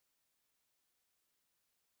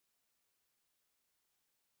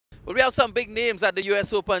Well, we have some big names at the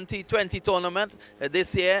US Open T20 tournament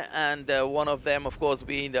this year, and one of them, of course,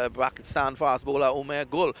 being the Pakistan fast bowler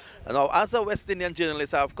Umer. Now, as a West Indian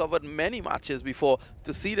journalist, I've covered many matches before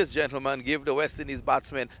to see this gentleman give the West Indies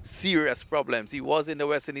batsmen serious problems. He was in the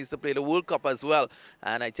West Indies to play the World Cup as well,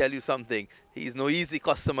 and I tell you something, he's no easy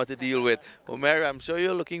customer to deal with. Umer, I'm sure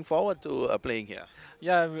you're looking forward to playing here.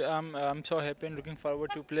 Yeah, I'm so happy and looking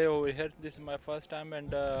forward to play over here. This is my first time,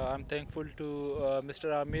 and I'm thankful to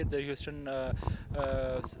Mr. Amir, the Houston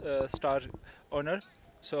star owner.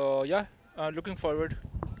 So yeah, looking forward.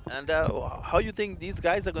 And how you think these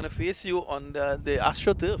guys are going to face you on the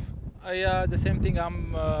AstroTurf? Yeah, the same thing.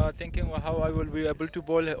 I'm thinking how I will be able to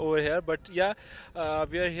bowl over here. But yeah,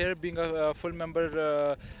 we are here being a full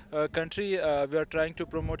member country. We are trying to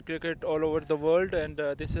promote cricket all over the world, and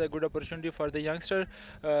this is a good opportunity for the youngster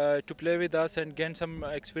to play with us and gain some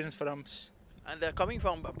experience from us. And coming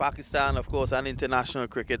from Pakistan, of course, and international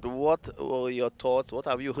cricket, what were your thoughts? What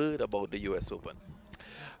have you heard about the US Open?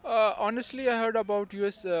 Honestly, I heard about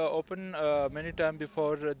US Open many times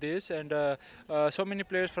before this, and so many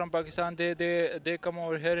players from Pakistan they come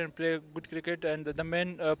over here and play good cricket, and the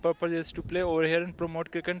main purpose is to play over here and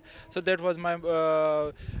promote cricket. So that was my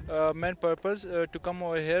main purpose to come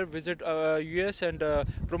over here, visit US, and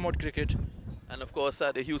promote cricket. And of course,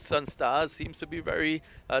 the Houston Stars seems to be a very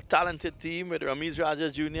talented team with Ramiz Raja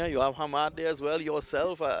Jr. You have Hamad there as well,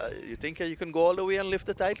 yourself. You think you can go all the way and lift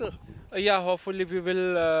the title? Yeah, hopefully we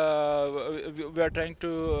will. We are trying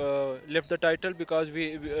to lift the title because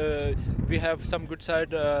we have some good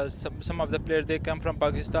side. Some of the players they come from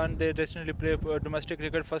Pakistan. They recently play domestic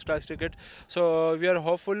cricket, first class cricket. So we are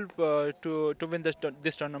hopeful to win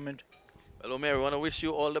this tournament. Well, Umer, we want to wish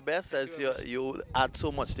you all the best as you add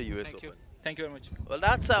so much to US Thank Open. you. Thank you very much. Well,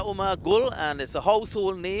 that's Umer Gul, and it's a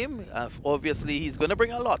household name. Obviously, he's going to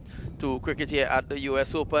bring a lot to cricket here at the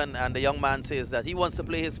US Open, and the young man says that he wants to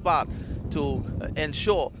play his part to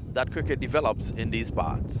ensure that cricket develops in these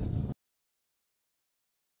parts.